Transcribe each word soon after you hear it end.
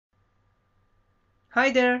Hi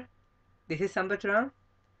there, this is Sambatram.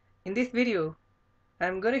 In this video,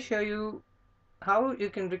 I'm going to show you how you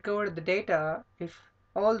can recover the data if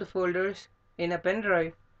all the folders in a pen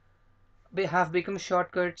drive have become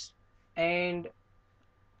shortcuts, and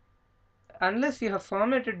unless you have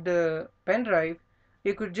formatted the pen drive,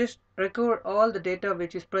 you could just recover all the data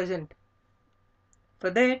which is present. For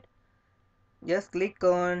that, just click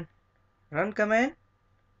on run command,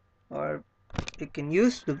 or you can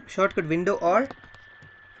use the shortcut window R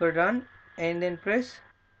for run, and then press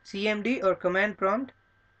CMD or command prompt,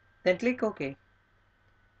 then click OK.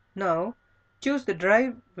 Now choose the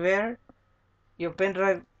drive where your pen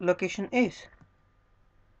drive location is.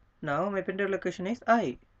 Now my pen drive location is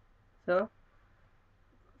I. So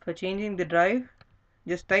for changing the drive,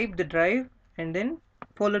 just type the drive and then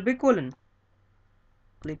followed by colon.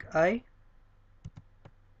 Click I,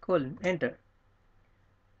 colon, enter.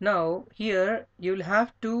 Now here you will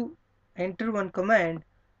have to enter one command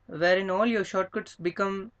wherein all your shortcuts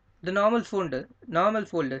become the normal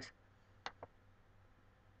folders.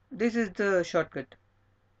 This is the shortcut.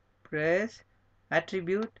 Press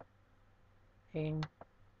attribute in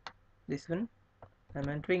this one. I'm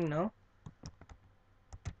entering now.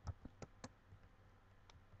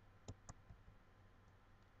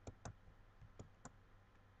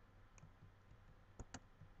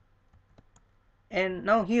 And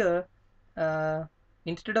now here,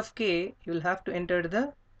 instead of K, you will have to enter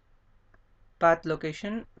the path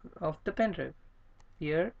location of the pen drive.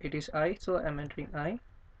 Here it is I, so I'm entering I,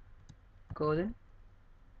 colon,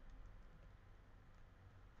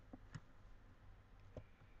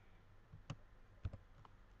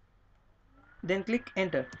 then click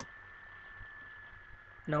enter.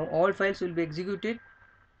 Now all files will be executed.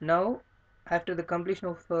 Now after the completion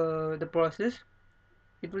of the process,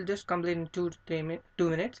 it will just complete in 2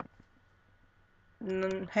 minutes.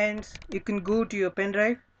 Hence you can go to your pen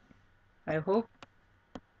drive. I hope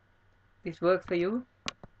this worked for you,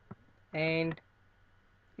 and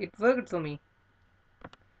it worked for me.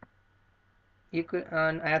 You could,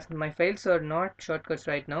 and as my files are not shortcuts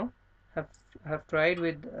right now, have tried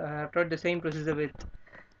the same procedure with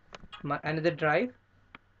another drive.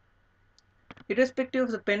 Irrespective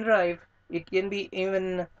of the pen drive, it can be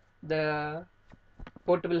even the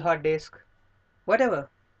portable hard disk, whatever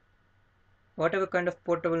kind of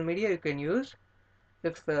portable media you can use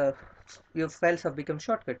if your files have become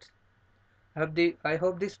shortcuts. I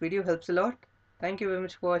hope this video helps a lot. Thank you very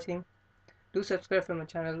much for watching. Do subscribe for my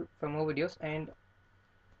channel for more videos, and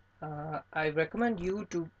I recommend you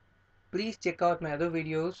to please check out my other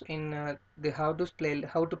videos in the how to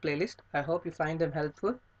playlist. I hope you find them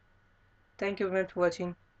helpful. Thank you very much for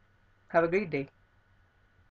watching. Have a great day.